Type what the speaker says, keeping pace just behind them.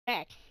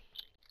Heck.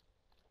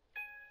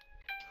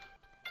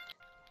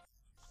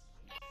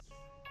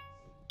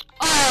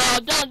 Oh,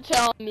 don't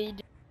tell me.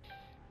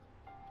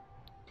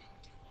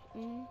 How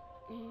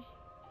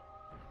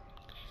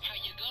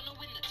you gonna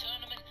win the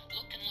tournament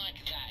looking like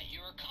that?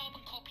 You're a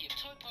carbon copy of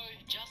Topo,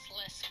 just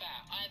less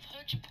fat. I've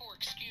heard your poor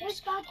excuse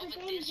of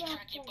a diss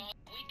track you bought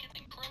weaker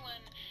than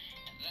Krillin.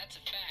 That's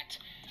a fact.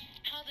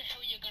 How the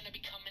hell you gonna be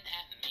coming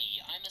at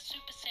me? I'm a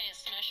Super Saiyan,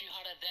 smash you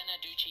harder than I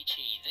do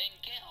Chi-Chi. Then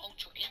get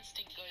Ultra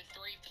Instinct, go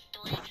 3 for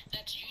 3.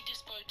 That's you,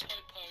 Dispo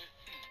Topo.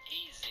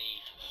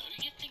 Easy.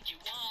 Who you think you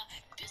are?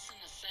 Dissing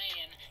the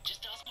Saiyan.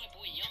 Just ask my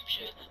boy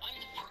Yamcha. I'm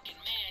the freaking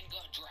man.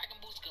 Got Dragon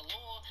Balls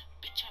galore.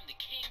 Bitch, I'm the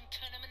king.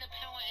 Tournament of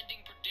power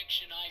ending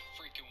prediction. I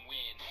freaking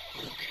win.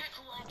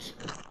 Kakarot.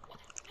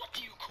 What do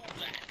you call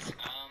that?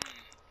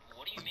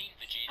 What do you mean,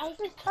 Vegeta? I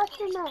just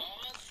touched him up.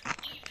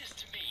 Leave this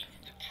to me,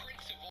 the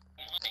prince of all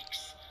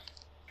mics.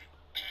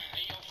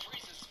 Hey, yo,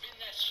 Frieza, spin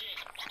that shit.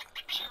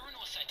 Jiren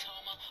or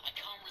Saitama? I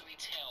can't really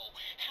tell.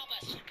 How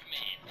about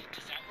Superman?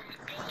 Does that ring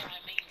a bell?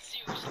 I mean,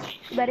 seriously.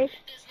 Ready?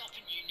 There's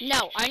nothing unique.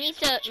 No, I need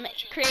to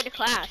create a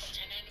class.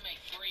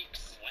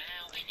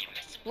 Wow, you're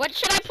messing with What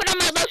should I put on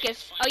my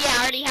Locust? Oh yeah,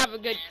 I already have a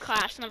good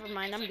class. Never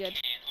mind, I'm good.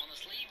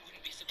 honestly,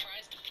 wouldn't be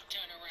surprised if you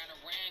turn around,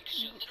 'cause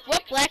you're literally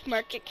What black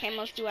market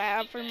camos do I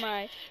have for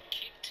my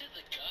kick to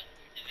the gut.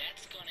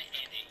 That's gonna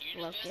end it.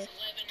 Universe Locust?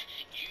 11,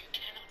 you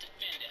cannot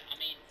defend it. I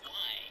mean,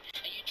 why?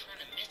 Are you trying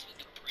to mess with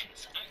the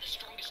prince? I'm the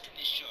strongest in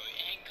this show.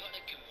 Ain't gotta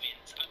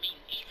convince. I mean,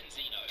 even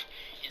Zeno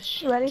is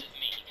shocked Ready? at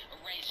me.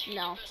 Erase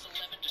No. Universe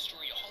 11,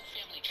 destroy your whole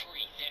family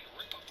tree, then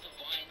rip off the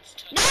vines,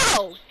 turn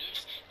No!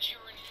 noose,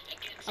 Jiren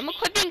against I'm me.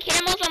 equipping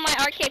camos on my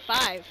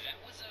RK5. That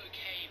was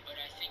okay, but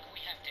I think we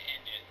have to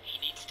end it. He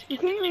needs to You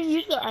get can't the even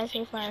use the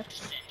message. RK5.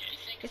 Send it. You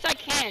think Yes, I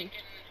can.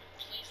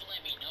 please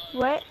let me know.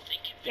 What? I'm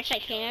thinking Yes, I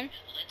Vegeta. can.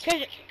 Let's Cause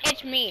freaking go.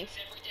 it's me. It's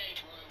every day,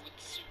 bro, with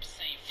the Super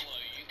Saiyan flow.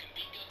 You can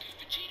be Goku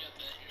Vegeta,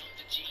 but not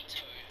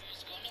Vegito.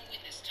 Who's gonna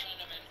win this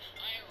tournament?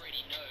 I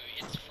already know.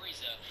 It's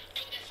Frieza.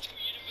 But that's to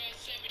Universe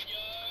 7, yo.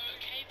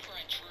 Okay,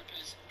 Pride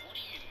Troopers. What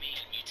do you mean?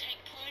 You take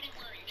pride in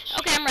wearing this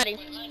Okay, I'm ready.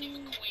 But Lightning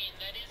McQueen,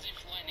 that is if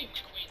Lightning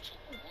McQueen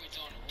took roids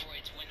on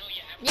roids. When all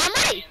you have Yeah, I'm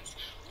ready. fans,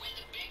 we're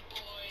the big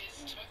boys.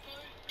 Topo,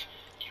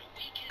 you're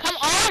weak as Come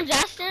shit. on,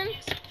 Justin.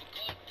 Yourself a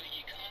god, but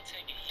you can't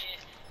take a hit.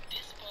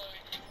 Dispo,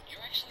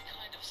 you're actually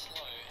kind of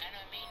slow, and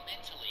I mean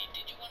mentally.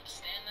 Did you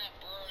understand that,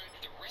 bro?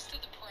 The rest of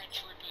the Pride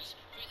Troopers,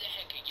 who the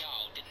heck are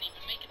y'all? Didn't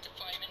even make it to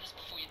 5 minutes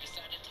before you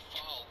decided to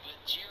fall. But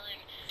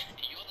Jiren,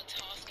 you're the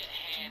task at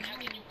hand. How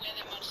can you wear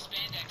that much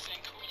spandex and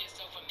call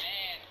yourself a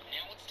man?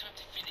 Now it's time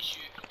to finish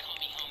you.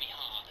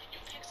 Kamehameha.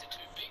 Your picks are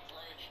too big,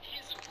 bro.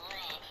 Here's a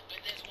bra. But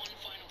there's one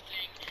final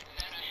thing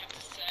that I have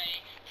to say.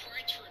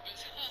 Pride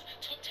Troopers,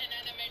 top 10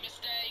 anime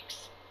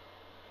mistakes.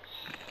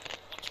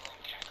 What's wrong,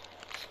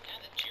 Kakarot? Now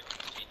that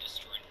Jiren's been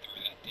destroyed through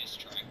that diss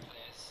track,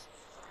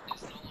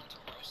 there's no one to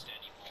roast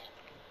anymore.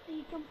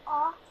 You come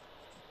off.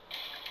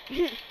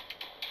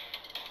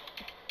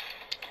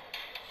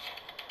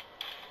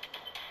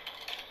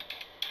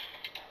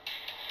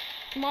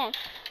 Come on.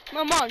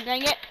 Come on,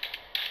 dang it.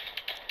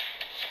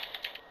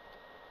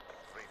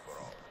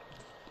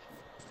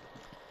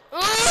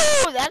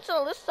 Ooh, that's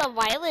Alyssa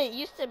Violet.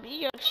 Used to be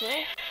your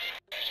chick.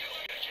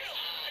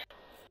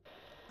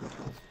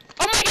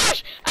 Oh my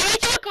gosh! I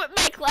need to equip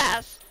my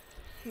class.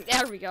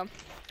 There we go.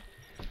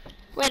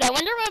 Wait, I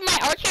wonder what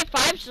my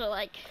RK5s are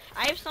like.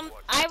 I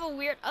have a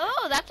weird.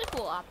 Oh, that's a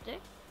cool optic.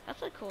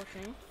 That's a cool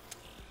thing.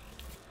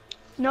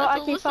 No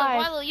That's Alyssa RK5.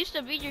 Violet used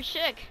to be your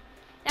chick.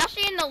 Now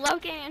she's in the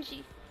Loki and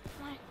she.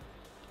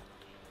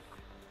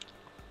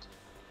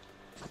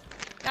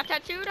 Got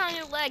tattooed on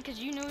your leg because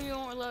you knew you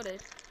weren't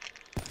loaded.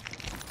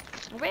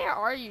 Where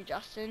are you,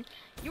 Justin?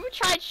 You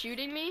tried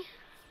shooting me?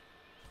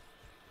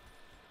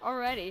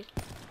 Already.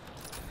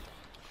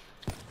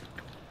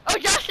 Oh,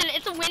 Justin,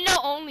 it's a window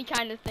only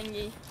kind of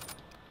thingy.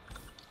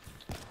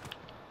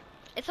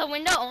 It's a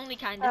window only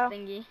kind of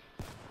thingy.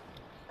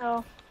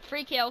 Oh,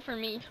 Free kill for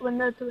me.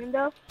 window to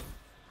window.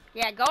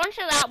 Yeah, go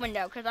into that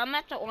window because I'm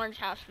at the orange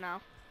house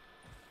now.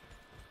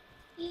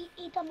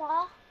 Eat them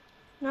all.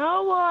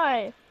 No,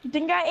 why? You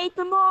think I ate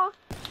them all?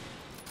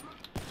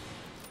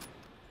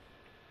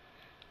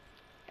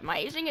 Am I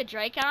using a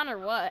Dracon or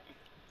what?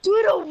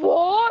 Do the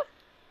what?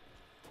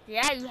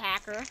 Yeah, you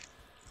hacker.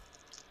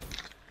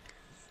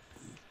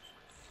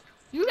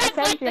 You got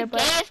Thank like the you, but-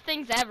 gayest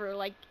things ever.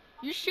 Like,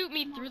 you shoot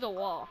me through the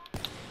wall.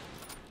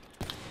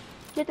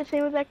 Get the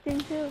same exact thing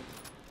too.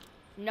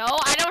 No,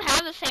 I don't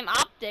have the same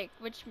optic,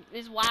 which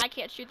is why I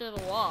can't shoot through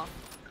the wall.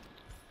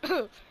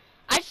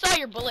 I saw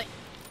your bullet.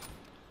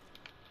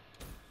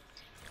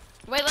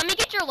 Wait, let me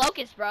get your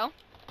Locust, bro.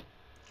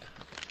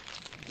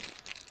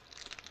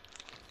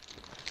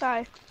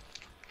 Sorry.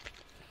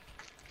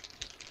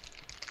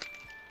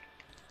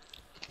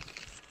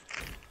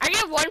 I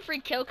get one free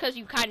kill because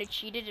you kind of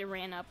cheated and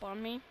ran up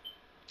on me.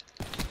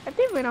 I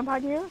did win up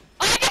on you. Oh,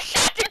 I just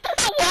shot you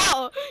through the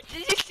wall!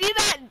 Did you see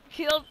that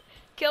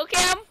kill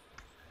cam?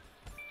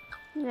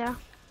 Yeah.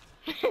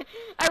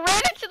 I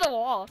ran into the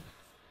wall.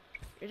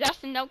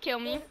 Justin, don't kill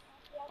me.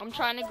 I'm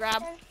trying to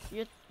grab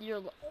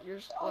your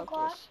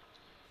locust.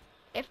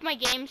 If my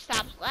game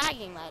stops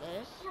lagging, that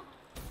is.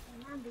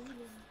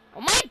 Oh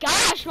my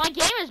gosh, my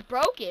game is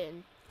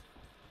broken.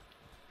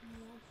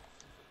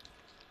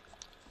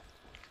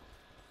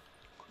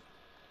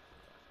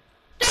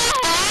 The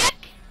heck?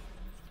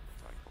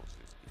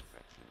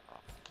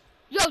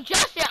 Yo,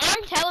 Justin,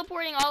 I'm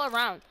teleporting all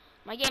around.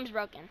 My game's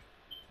broken.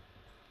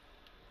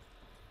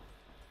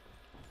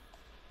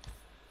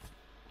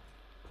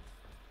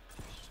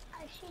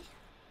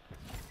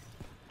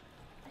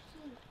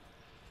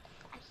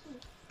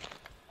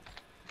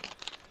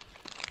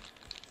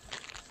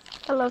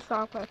 Hello,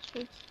 song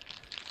questions.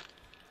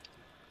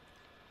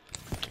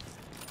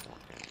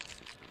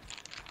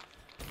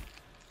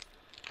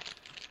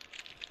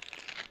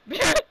 You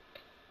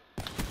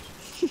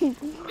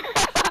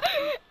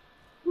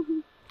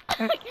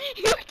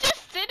were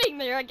just sitting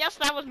there. I guess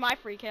that was my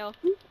free kill.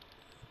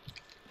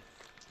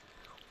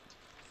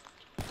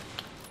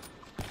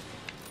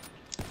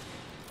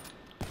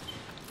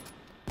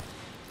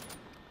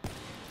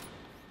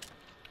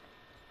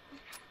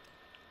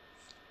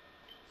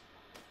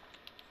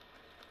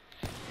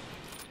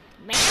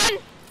 Man!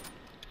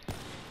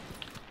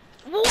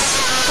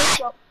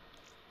 What?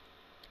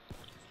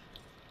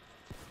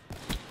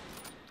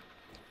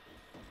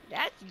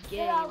 That's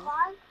gay.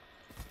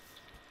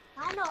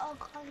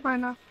 Why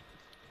not?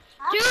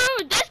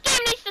 Dude, this game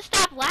needs to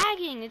stop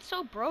lagging. It's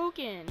so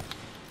broken.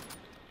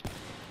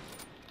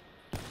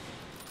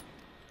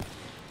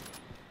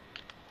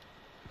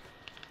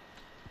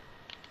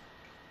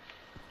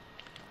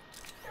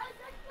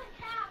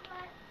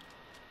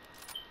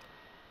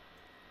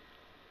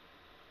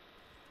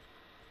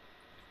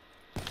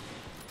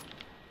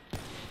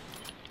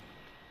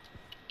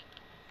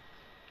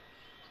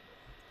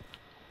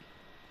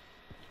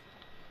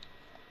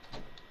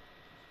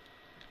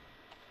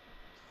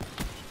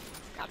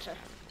 Gotcha.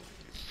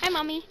 Hi,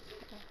 Mommy.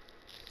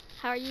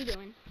 How are you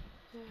doing?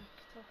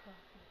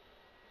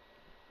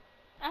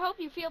 I hope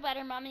you feel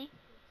better, Mommy.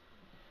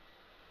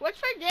 What's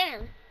for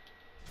dinner?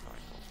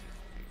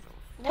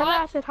 Tell her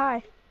I What? said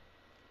hi.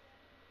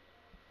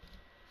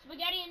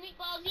 Spaghetti and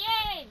meatballs,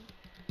 yay!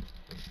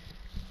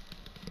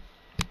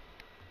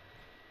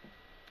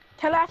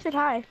 Tell her I said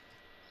hi.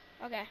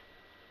 Okay.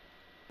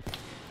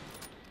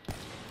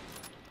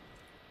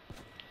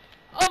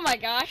 Oh my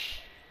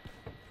gosh.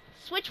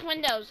 Switch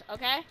windows,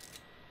 okay?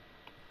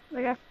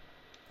 Okay.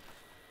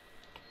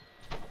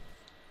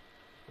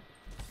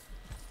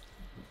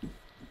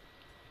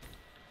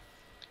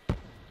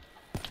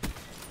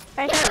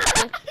 I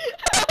heard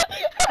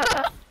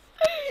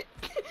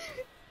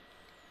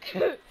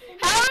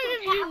How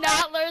have you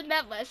not learned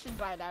that lesson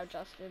by now,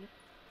 Justin?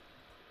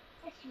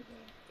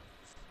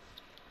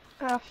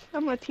 I'm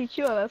gonna teach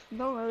you a lesson,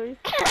 don't worry.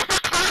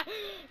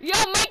 Yo,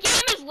 my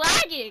game is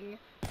lagging!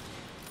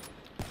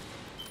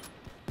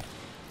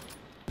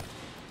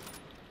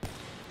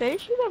 Did you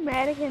shoot a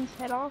mannequin's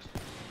head off?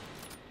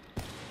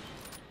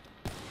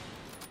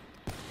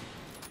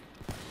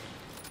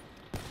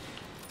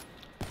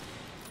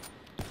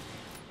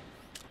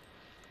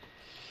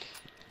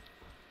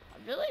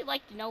 I'd really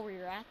like to know where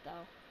you're at,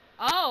 though.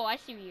 Oh, I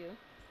see you.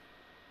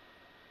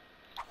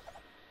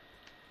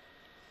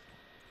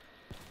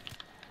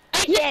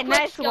 I just Yeah,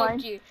 nice quick-scoped one.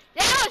 you.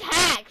 That was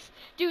hacks!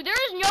 Dude, there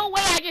is no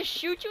way I just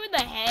shoot you in the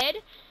head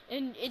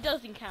and it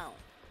doesn't count.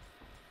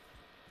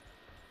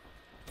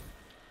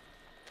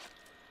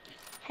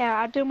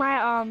 Yeah, I do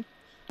my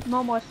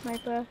normal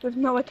sniper with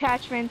no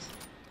attachments.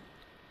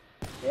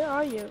 Where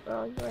are you?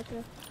 Oh, you're right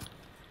there.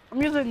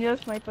 I'm using your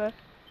sniper.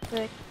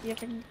 So you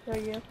can show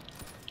you.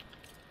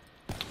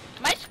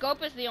 My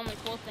scope is the only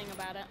cool thing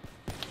about it.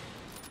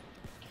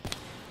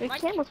 Your My-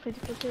 camera's pretty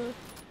cool too.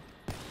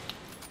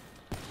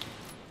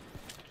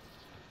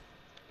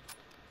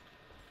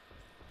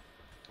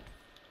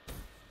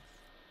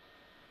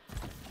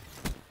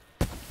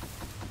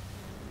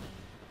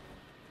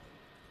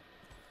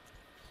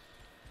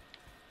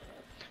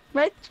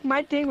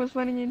 My thing was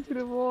running into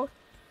the wall.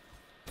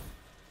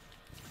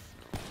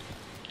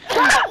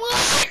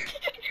 What?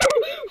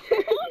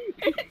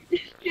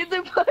 Get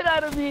the butt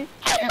out of me!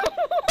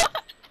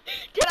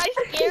 Did I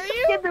scare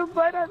you? Get the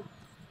butt out!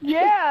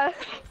 Yeah!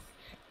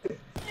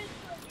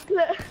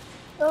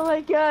 Oh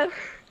my god!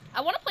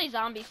 I want to play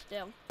zombies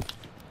still.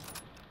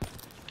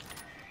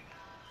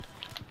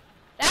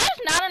 That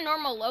is not a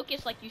normal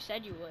locust like you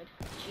said you would,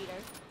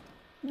 cheater.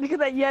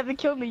 Because you haven't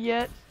killed me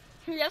yet.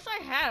 Yes,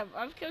 I have.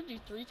 I've killed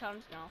you 3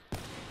 times now.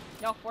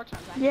 No, 4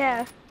 times actually.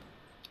 Yeah.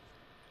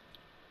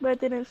 But I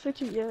didn't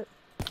switch it yet.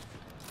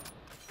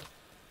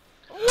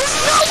 No,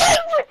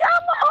 it's my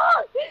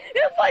tomahawk!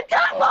 It's my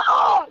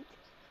tomahawk!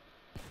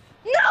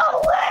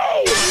 No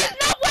way! There's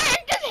no way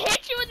I just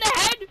hit you in the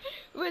head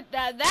with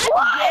that. That's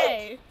What?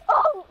 gay.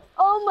 Oh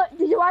my!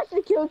 Did you watch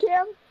the kill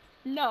cam?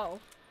 No.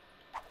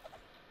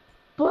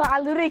 But I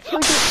literally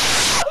killed you.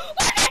 Oh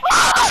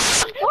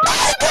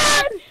my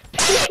god!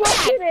 We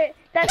both did it.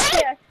 That's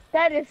fair.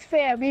 That is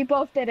fair. We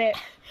both did it.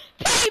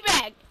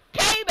 Payback!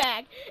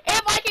 Payback!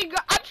 If I can,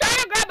 I'm trying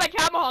to grab my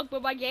tomahawk,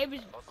 but my game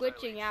is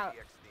glitching out.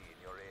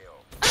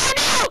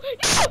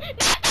 No! Not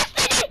this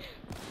thingy!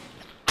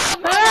 Oh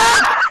my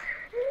god!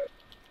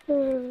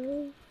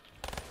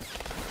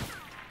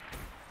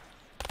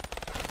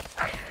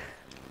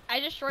 I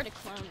destroyed a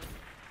clone.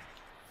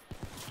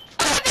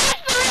 Oh,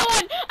 that's the real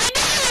one! I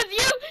knew it was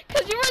you!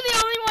 Because you were the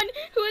only one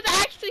who was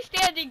actually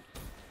standing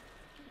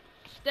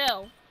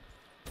still.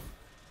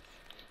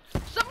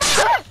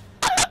 Somebody!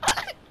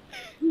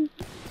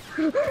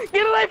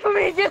 Get away from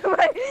me! Get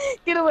away!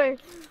 Get away!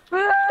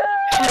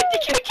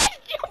 Did you just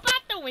jump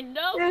out the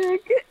window?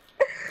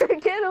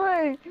 Get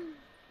away!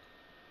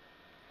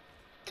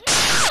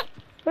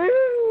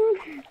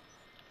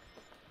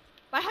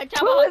 My Who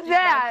tomahawk was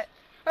that?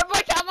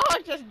 My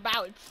tomahawk just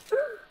bounced.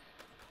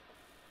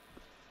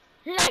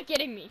 You're not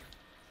getting me.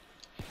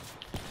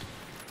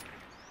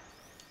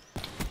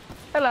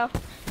 Hello.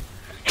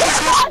 Get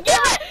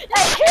it!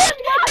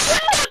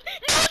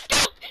 No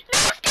scope! No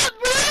scope!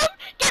 Room!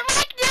 Get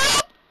back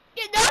down!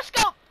 Get no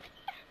scope!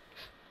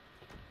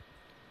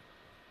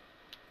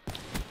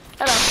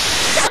 Hello.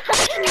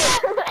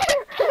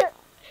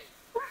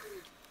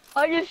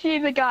 I can see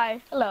the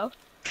guy. Hello.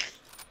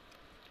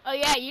 Oh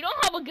yeah, you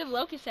don't have a good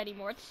locus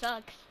anymore. It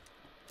sucks.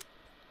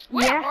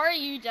 Where Yeah. are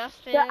you,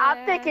 Justin? The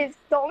optic is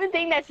the only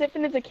thing that's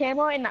different is the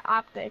camo and the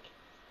optic.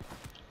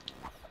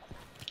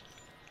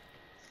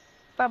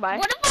 Bye bye.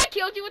 What if I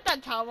killed you with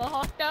that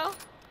tomahawk though?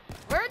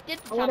 Where did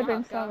the I would've tomahawk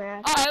been so go?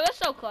 mad. Oh, it was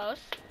so close.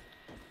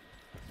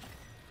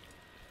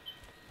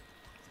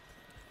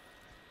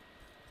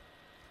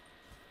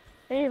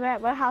 Where you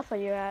at? What house are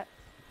you at?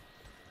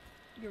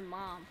 Your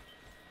mom.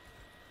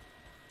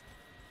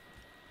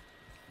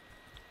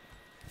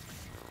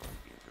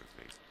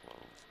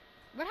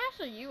 What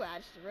house are you at?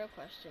 Is the real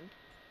question.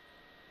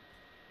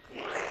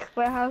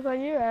 What house are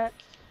you at?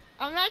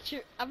 I'm not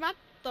sure. I'm at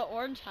the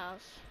orange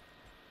house.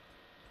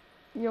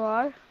 You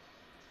are?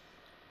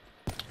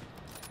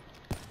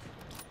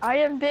 I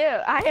am too.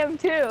 I am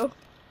too.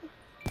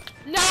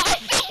 No, I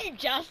see you,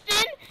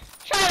 Justin.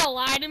 Trying to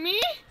lie to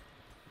me.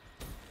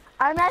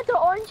 I'm at the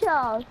orange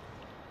house.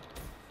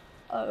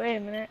 Oh, wait a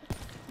minute.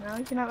 No,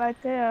 you're not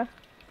right there.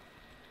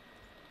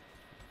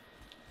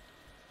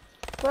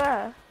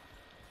 Where?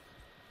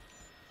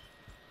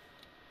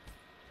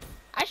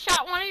 I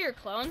shot one of your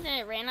clones and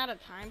it ran out of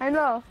time. I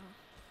know.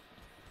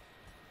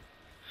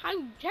 How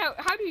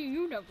do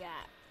you know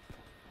that?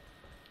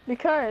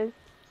 Because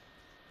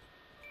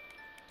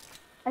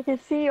I can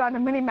see you on the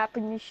minimap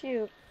when you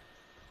shoot.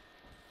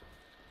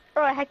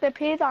 Oh, Hector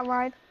P is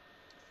online.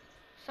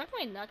 Suck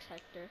my nuts,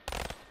 Hector.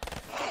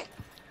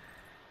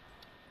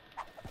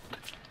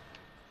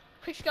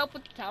 Quick scope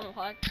with the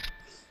tomahawk.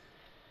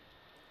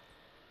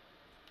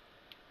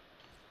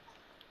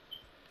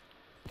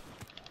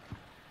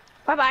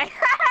 Bye bye.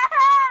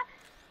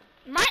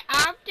 My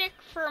optic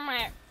for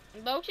my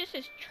Lotus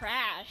is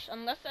trash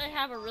unless I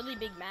have a really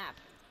big map.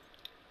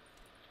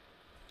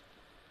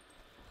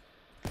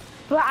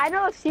 But I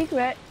know a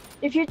secret.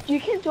 If you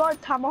can throw a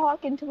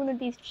tomahawk into one of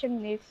these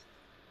chimneys.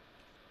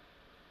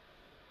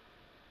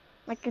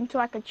 Like into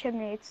like a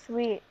chimney, it's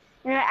sweet.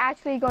 And it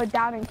actually go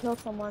down and kill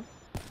someone.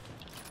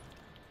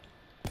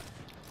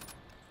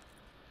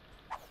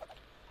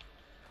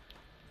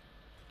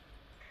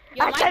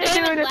 Yo, I my tried to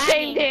game do is the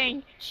same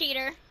lagging. thing.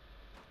 Cheater.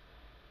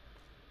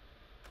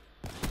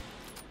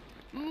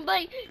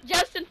 Like,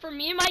 Justin, for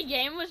me, my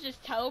game was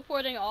just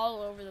teleporting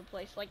all over the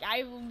place. Like,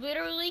 I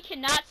literally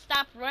cannot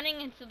stop running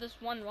into this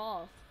one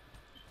wall.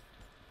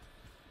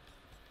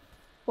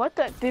 What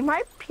the? Did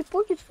my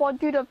people just fall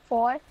through the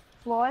floor?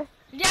 Yeah,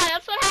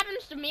 that's what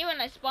happens to me when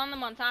I spawn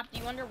them on top. Do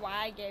you wonder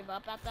why I gave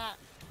up at that?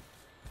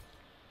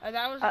 Oh,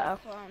 that was a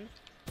clone.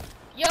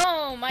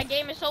 Yo, my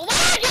game is so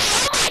laggy!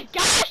 Oh my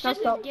gosh, this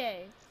is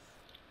gay.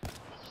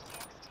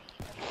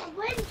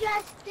 When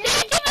Justin,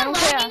 It's even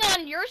lagging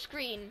on your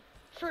screen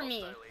for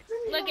me.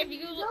 Look, if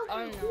you look,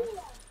 oh no.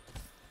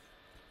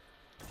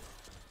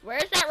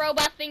 Where's that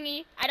robot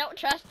thingy? I don't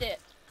trust it.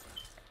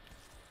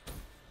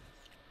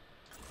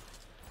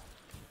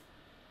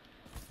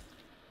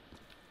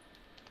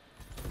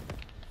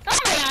 Oh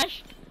my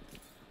gosh!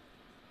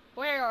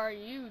 Where are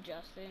you,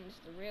 Justin? Is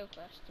the real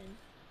question.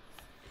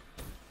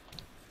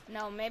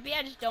 No, maybe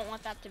I just don't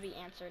want that to be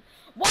answered.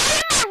 Why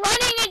am I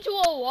running into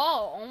a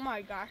wall? Oh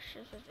my gosh,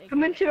 this is ignorant.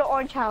 I'm into the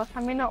orange house.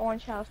 I'm in the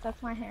orange house.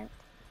 That's my hint.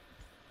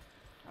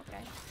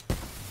 Okay.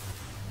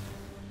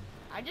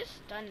 I just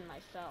stunned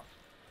myself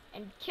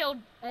and killed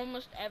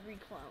almost every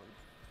clone.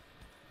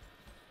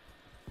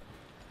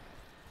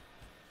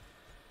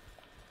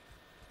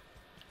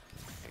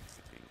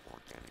 Exiting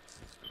organic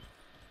system.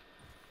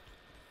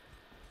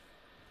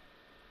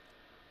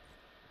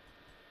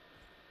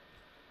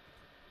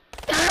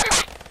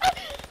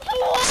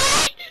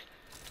 What?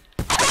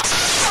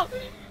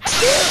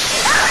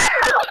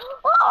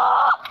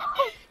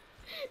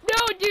 No,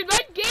 dude, my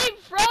game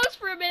froze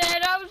for a minute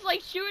and I was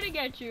like shooting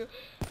at you.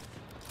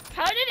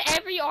 How did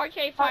every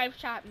RK5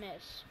 shot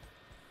miss?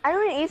 I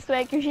know an Easter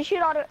egg. You should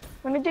shoot all the.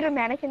 When we do the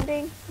mannequin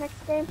thing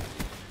next game.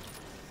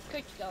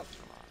 Quick scope.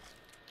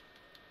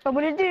 But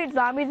when we do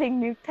zombies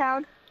in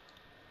Nuketown.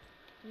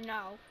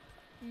 No.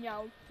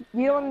 No.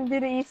 You don't want to do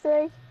the Easter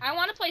egg? I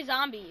want to play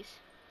zombies.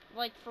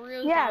 Like, for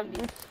real Yeah.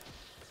 zombies.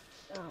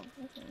 Oh,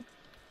 okay.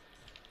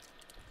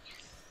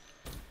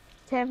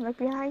 Tim, look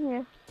behind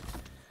you.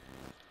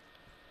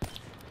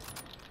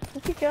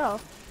 Where'd you go?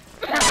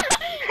 Get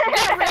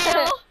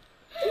real!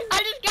 I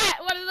just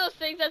got one of those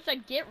things that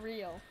said get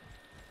real.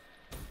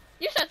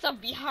 You said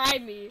something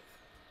behind me.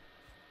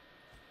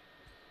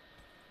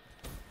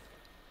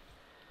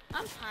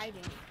 I'm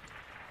hiding.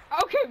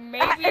 Okay,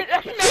 maybe,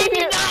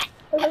 maybe not.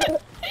 I'm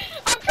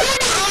trying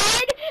to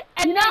hide,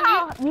 and You know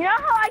then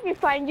how I can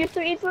find you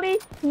so easily?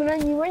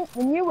 When you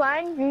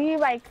run, you leave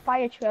like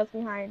fire trails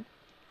behind.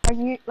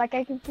 Like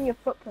I can see your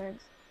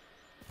footprints.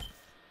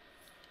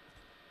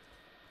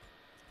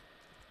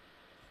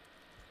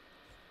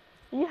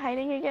 Are you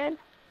hiding again?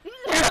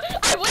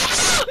 I will.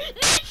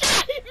 Not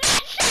shot!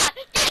 Not shot!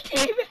 Get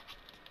him!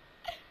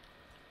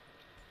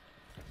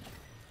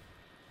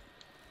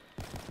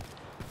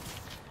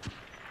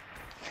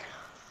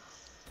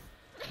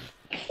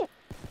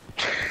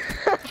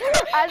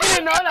 I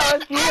didn't know that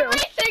was you. Every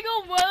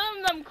single one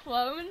of them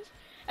clones,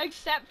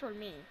 except for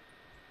me.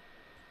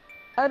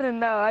 I don't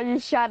know. I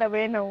just shot a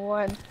random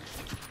one.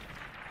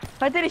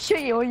 If I didn't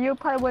shoot you, you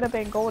probably would have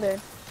been golden.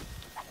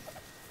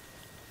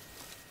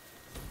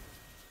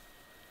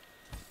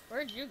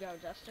 Where'd you go,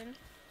 Justin?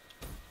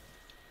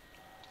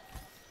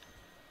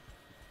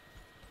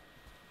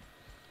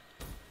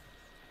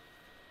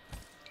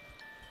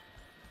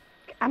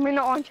 I'm in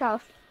the orange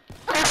house.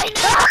 I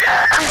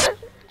know!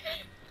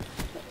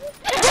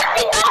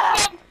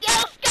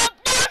 No scope!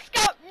 No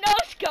scope! No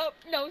scope!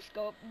 No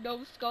scope!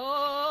 No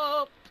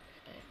scope!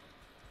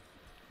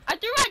 I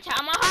threw my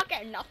tomahawk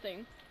at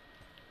nothing.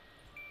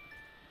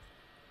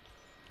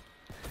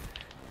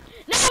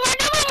 No, I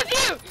know it was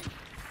you!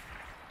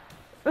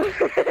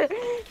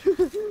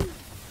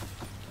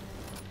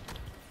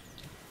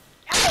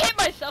 I hit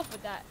myself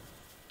with that.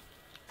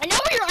 I know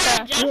where you're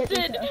at, Yeah, you hit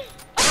Justin! yourself.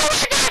 Oh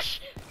my gosh!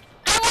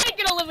 I want to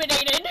get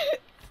eliminated!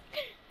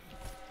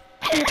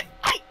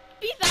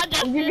 Peace out,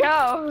 Justin! Where'd you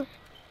go?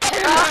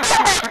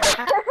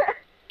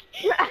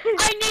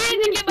 I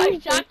needed to get my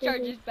shock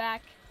charges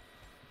back.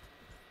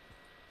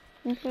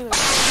 You should have.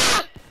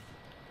 Ah!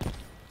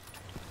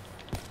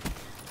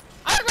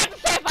 I was about to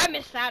say if I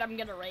miss that, I'm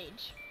gonna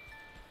rage.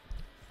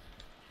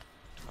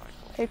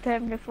 Hey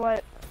Tim, guess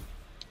what?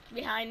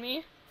 Behind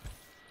me?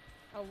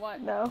 Oh, what?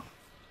 No.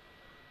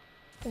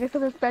 I got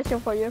something special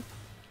for you.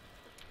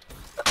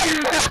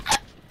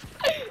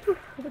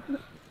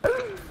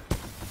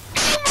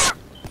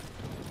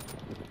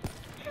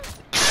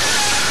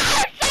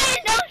 I tried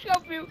to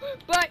no-scope you,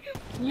 but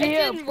it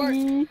didn't work.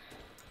 please.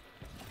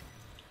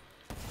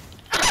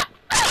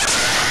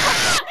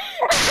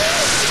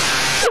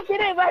 You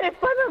did it right in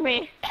front of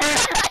me.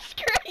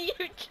 Screw you.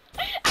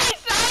 I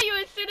saw you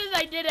as soon as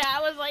I did it. I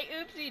was like,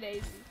 oopsie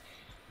daisy.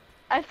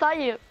 I saw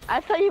you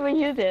when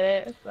you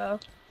did it, so.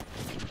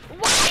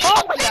 What?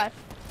 Oh my god.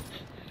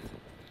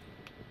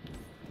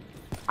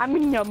 I'm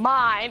in your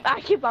mind.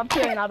 I keep on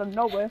appearing out of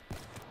nowhere.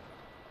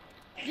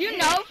 You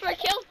know, for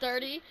kill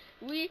 30,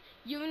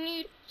 you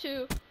need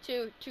to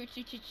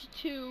 360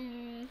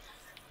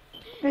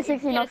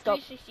 no get a scope.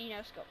 360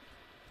 no scope.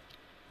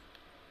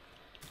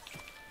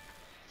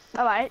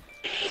 Alright.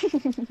 Be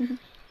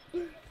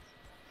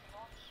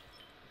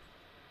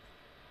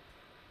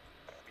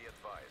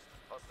advised,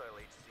 hostile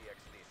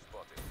HCXD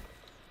spotted.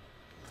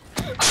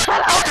 I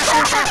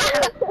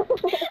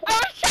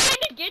was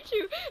trying to get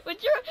you, but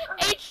your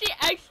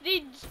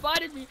HCXD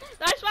spotted me.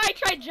 That's why I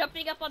tried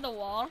jumping up on the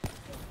wall.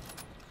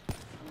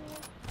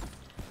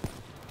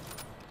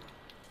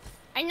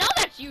 I know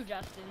that's you,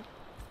 Justin.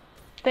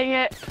 Dang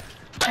it.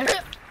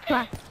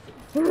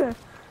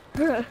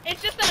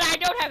 It's just that I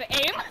don't have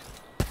aim.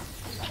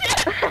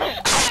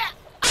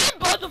 I'm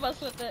both of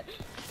us with it.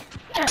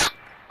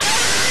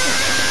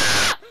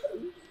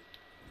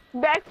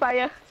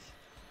 Backfire.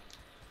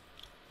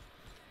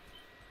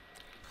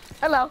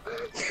 Hello.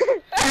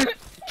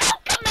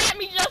 Don't come at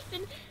me,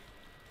 Justin.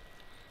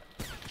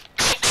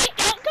 I say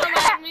don't come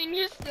at me, and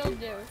you still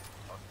do.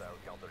 Hostile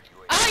counter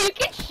UAV. Oh, you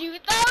can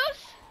shoot those?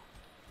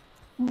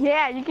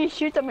 Yeah, you can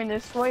shoot them and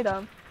destroy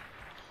them.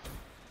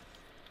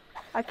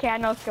 Okay, I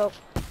no scope.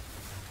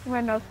 I'm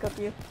gonna no scope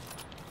you.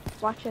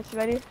 Watch this,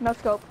 ready? No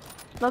scope.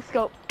 No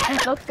scope.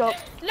 No scope.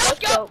 No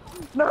scope.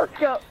 No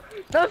scope.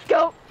 No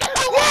scope.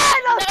 Yeah,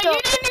 no no, scope.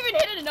 you didn't even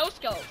hit it a no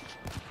scope.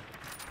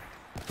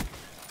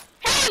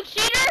 Hey, you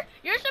cheater!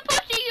 You're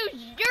supposed to use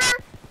your.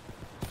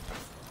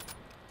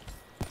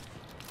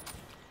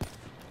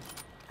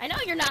 I know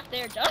you're not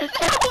there, Justin.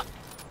 How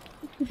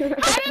did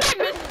I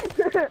miss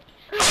it?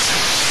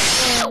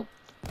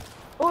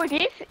 Oh,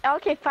 these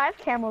okay. 5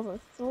 camels are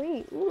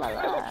sweet. Ooh la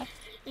la.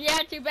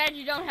 Yeah, too bad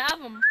you don't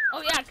have them.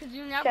 Oh yeah, cause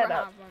you never Shut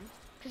have up. them.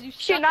 Cause you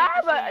Shoot, suck now I at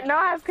have this game. now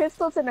I have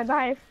pistols and a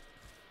knife.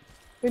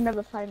 You'll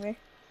never find me.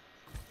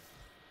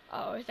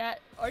 Oh, is that?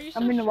 Are you? So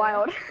I'm in the sure?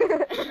 wild.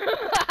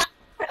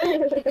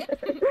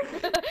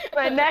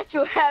 My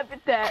natural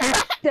habitat.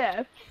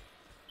 Death.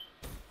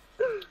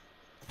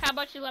 How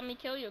about you let me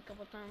kill you a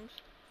couple times?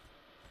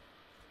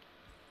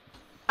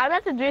 I'm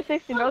at the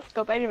 360 no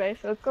scope anyway,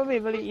 so it's gonna be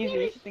really easy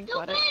if you think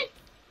about it.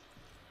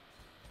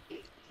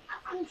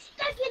 I'm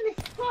stuck in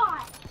the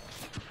spot.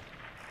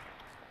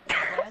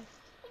 I'm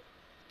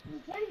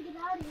trying to get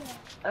out of here.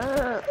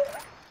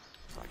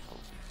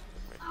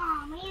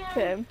 Oh man.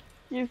 Tim,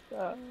 you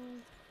suck.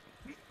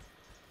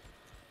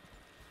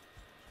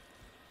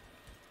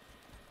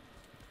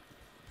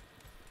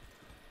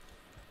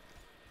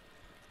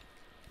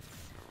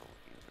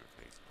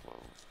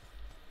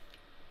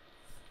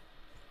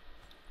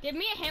 Give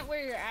me a hint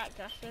where you're at,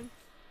 Justin.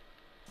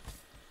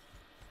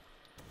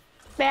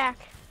 Back.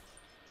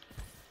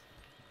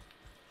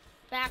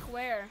 Back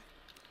where?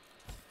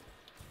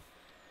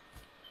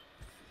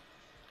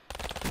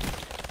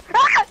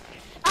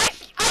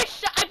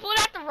 I pulled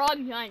out the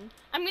wrong gun.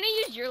 I'm gonna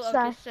use your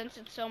locus since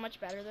it's so much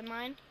better than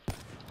mine.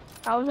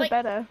 How was it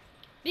better?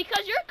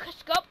 Because your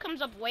scope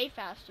comes up way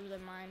faster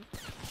than mine.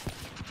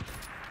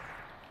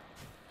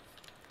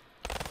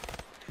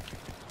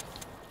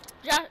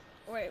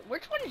 Wait,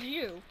 which one is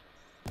you?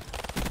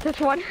 This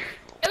one.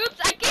 Oops,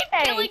 I keep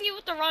killing you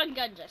with the wrong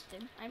gun,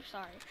 Justin. I'm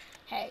sorry.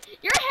 Hey,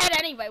 you're ahead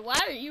anyway. Why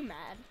are you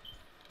mad?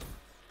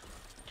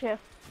 Yeah.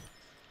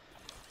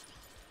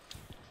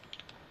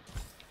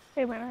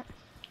 Wait a minute.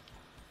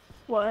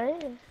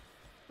 What?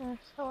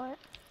 So what?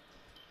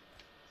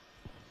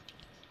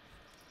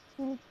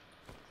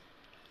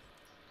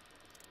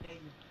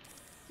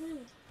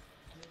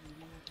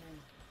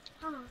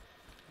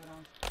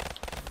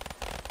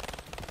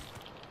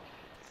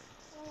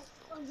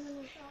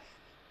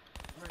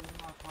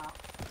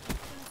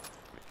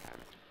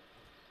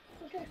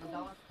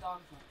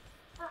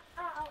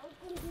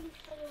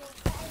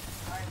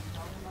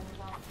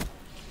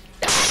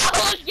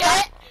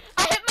 Yeah,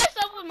 I hit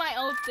myself with my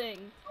own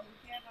thing.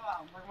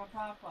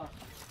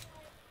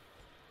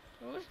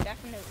 It was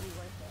definitely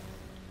worth it.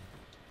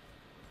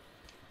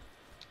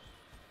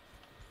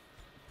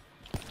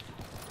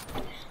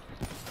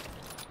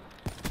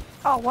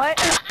 Oh, what?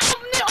 I'm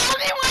the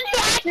only one who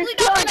actually The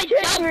knows clone how to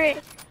tricked jump. me.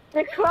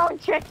 The clone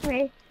tricked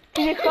me.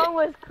 The clone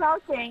was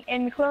crouching,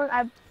 and the clone,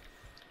 I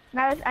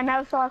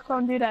never saw a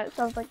clone do that,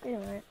 so I was like, wait a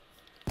minute.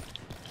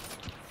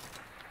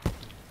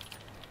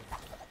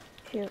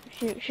 Shoot.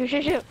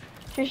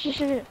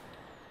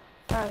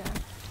 Okay.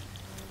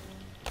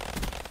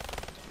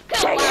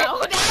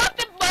 Wow, that was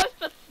the most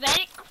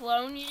pathetic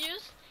clone you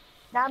used.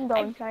 Now I'm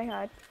going try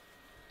hard.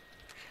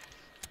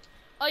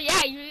 Oh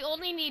yeah, you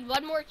only need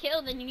one more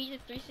kill, then you need a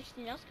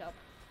 360 no scope.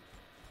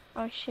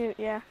 Oh shoot,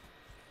 yeah.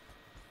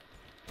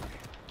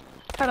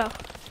 Hello.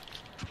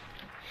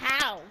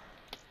 How?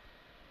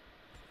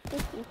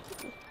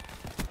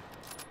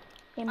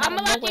 Came out I'm of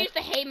allowed to nowhere. use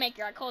the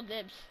haymaker. I call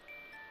dibs.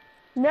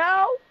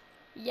 No.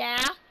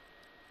 Yeah.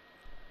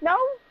 No.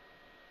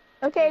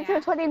 Okay, Yeah.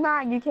 so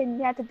 29, you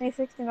have to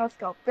 360 no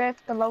scope with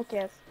the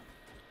locust.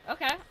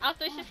 Okay, I'll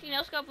 360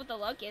 no scope with the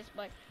locust,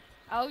 but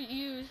I'll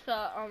use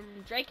the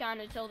Dracon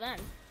until then.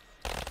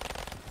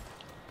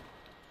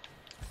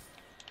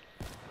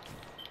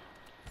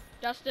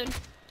 Justin.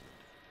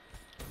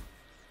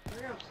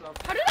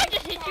 How did I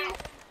just hit you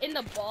in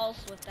the balls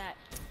with that?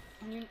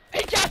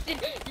 Hey, Justin,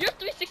 your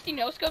 360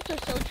 no scopes are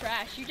so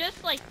trash. You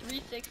just like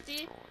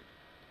 360.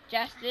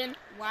 Justin,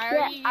 why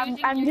are you using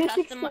I'm your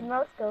 360 custom?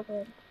 no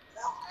scoping.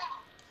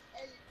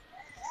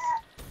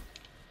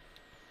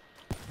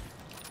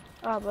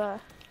 Oh, bruh.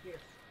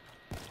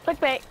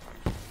 Clickbait.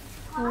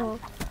 Oh.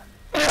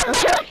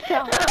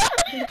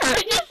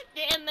 I just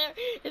stand there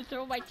and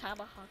throw my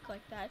tomahawk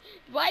like that.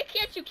 Why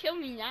can't you kill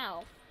me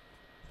now?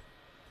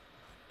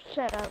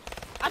 Shut up.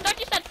 I thought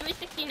you said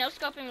 360 no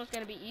scoping was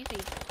gonna be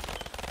easy.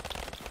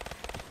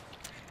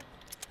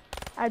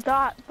 I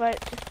thought, but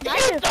it's not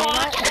You as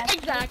thought bad.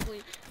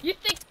 exactly.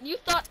 You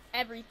thought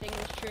everything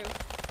was true.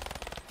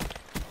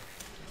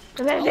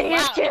 Cause everything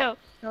is wow. true.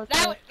 No,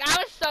 That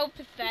was so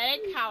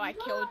pathetic how I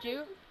killed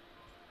you.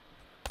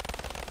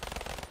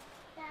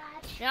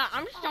 Yeah,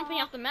 I'm just jumping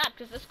off the map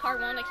because this car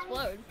won't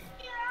explode.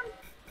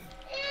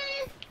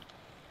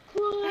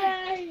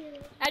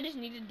 I just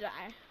needed to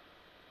die.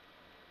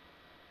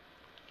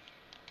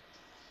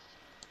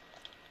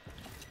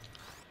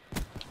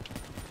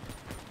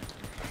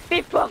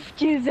 They both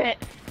choose it.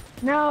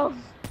 No.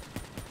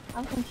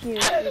 I'm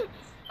confused.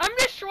 I'm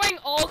destroying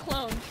all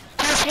clones.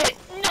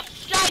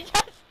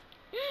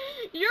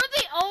 You're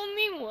the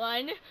only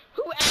one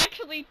who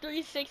actually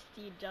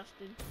 360,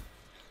 Justin.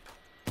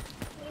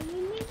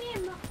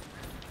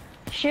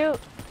 Shoot.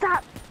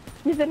 Stop.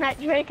 Using that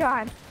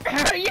Dracon.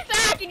 You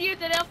said I can use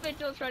it up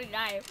until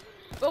 29.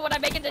 But when I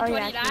make it to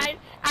 29,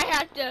 I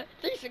have to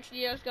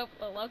 360 no scope with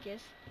the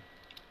locust.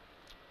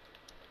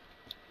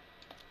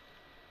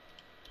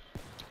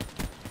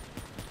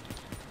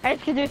 I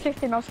just could do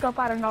 60 no scope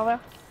out of nowhere.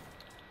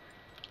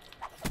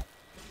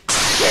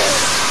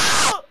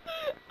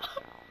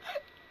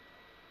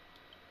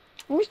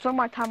 Let me throw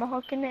my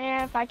tomahawk in the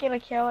air. If I get a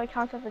kill, it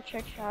counts as a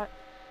trick shot.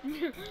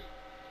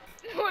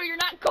 No, you're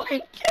not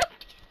going to.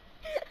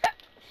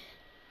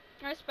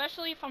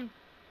 Especially if I'm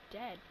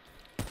dead.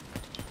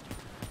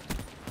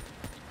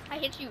 I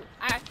hit you.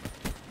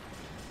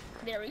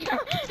 There we go.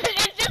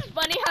 It's just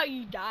funny how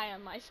you die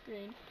on my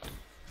screen.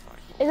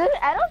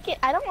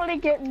 I don't really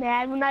get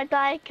mad when I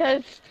die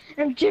because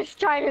I'm just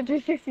trying to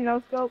 360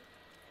 no scope.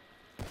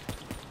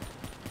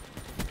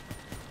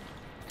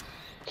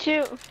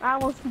 Shoot, I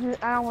almost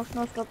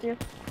no scoped you.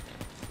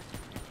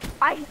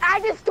 I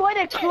destroyed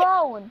a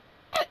clone.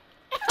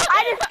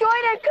 I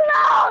destroyed a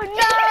clone.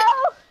 No.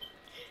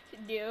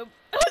 Nope.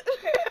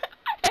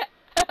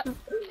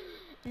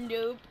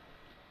 Nope.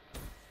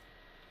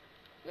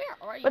 Where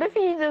are you? What if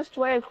he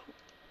destroyed?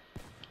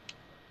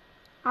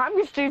 I'm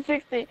just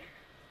 360.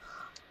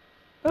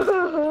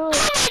 Oh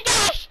my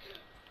gosh!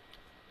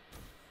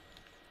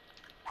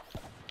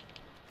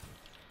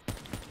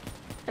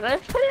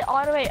 Let's put it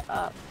all the way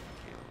up.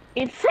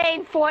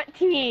 Insane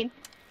 14.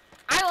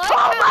 I like Oh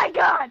how, my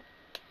god!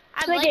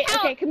 I Look like at, how,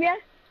 okay, come here.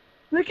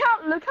 Look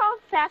how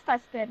fast I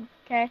spin.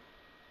 Okay,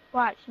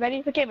 watch.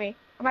 Ready? Look at me.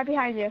 I'm right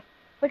behind you.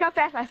 Look how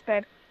fast I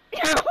spin. do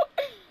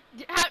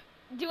I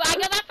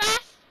go that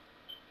fast?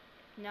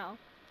 No.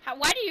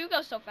 Why do you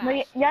go so fast?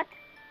 But yet,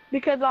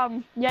 because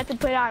you have to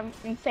put it on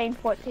insane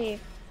 14.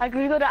 Like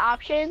we go to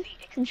options,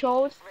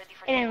 controls,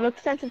 and then look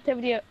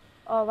sensitivity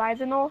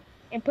horizontal,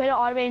 and put it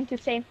all the way into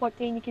insane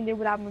 14. You can do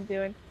what I'm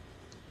doing.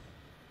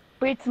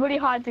 But it's really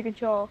hard to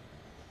control.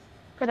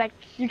 Cause like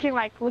you can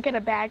like look at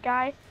a bad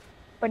guy,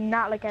 but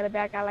not look at a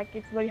bad guy. Like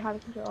it's really hard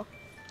to control.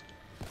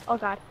 Oh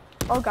god.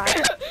 Oh god.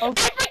 Oh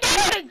god. I forgot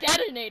how to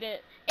detonate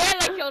it, and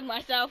I killed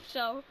myself.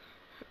 So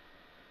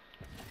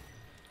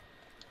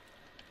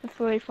It's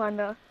really fun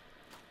though.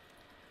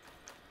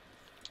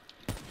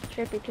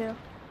 Trippy too.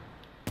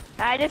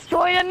 I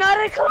destroyed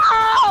another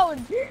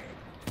clown!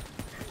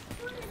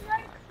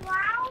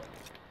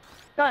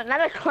 No,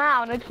 not a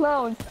clown, a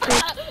clone.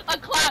 a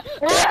clown.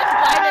 Oh, I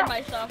just blinded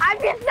myself. I'm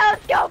just no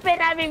scoping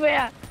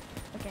everywhere.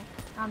 Okay,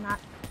 I'm not.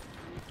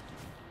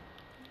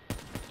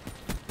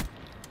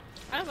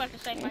 I was about to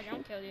say if I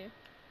don't kill you.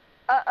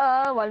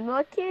 One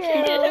more kill.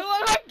 One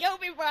more kill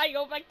before I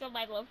go back to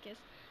my love kiss.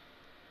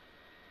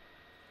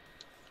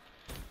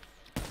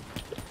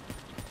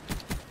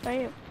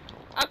 Right.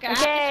 Okay, I Okay, have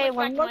to switch one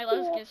back to more my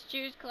love kill. kiss.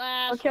 Choose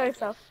class. Or kill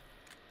yourself.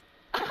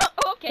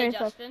 Okay, Kill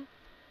yourself. Justin.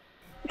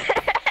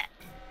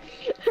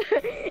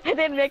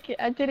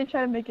 I didn't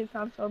try to make it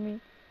sound so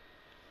mean.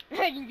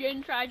 You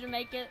didn't try to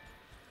make it.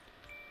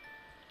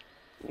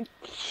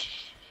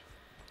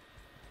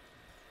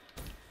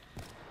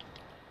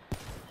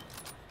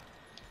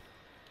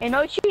 And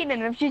no cheating.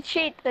 If you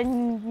cheat,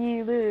 then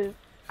you lose.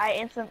 I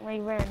instantly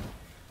win.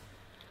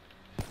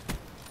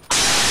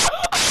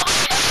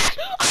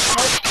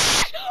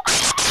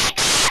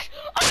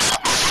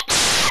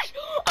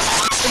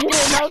 Did you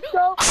know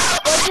so?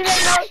 Or did I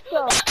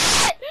know so?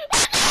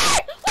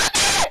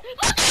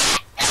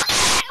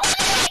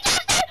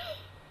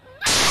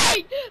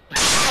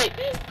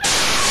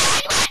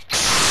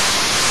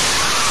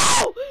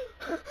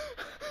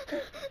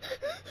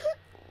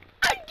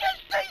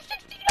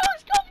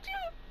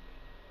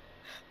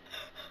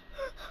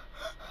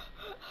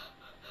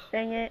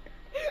 Dang it.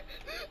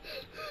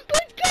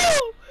 Let's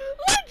go!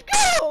 Let's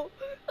go!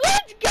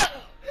 Let's go!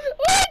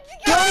 Let's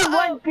You go! only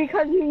won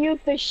because you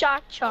used the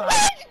shock charge.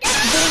 Let's go!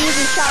 You didn't use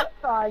the shock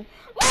charge.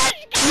 Let's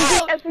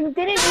go! If you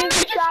didn't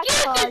use the shock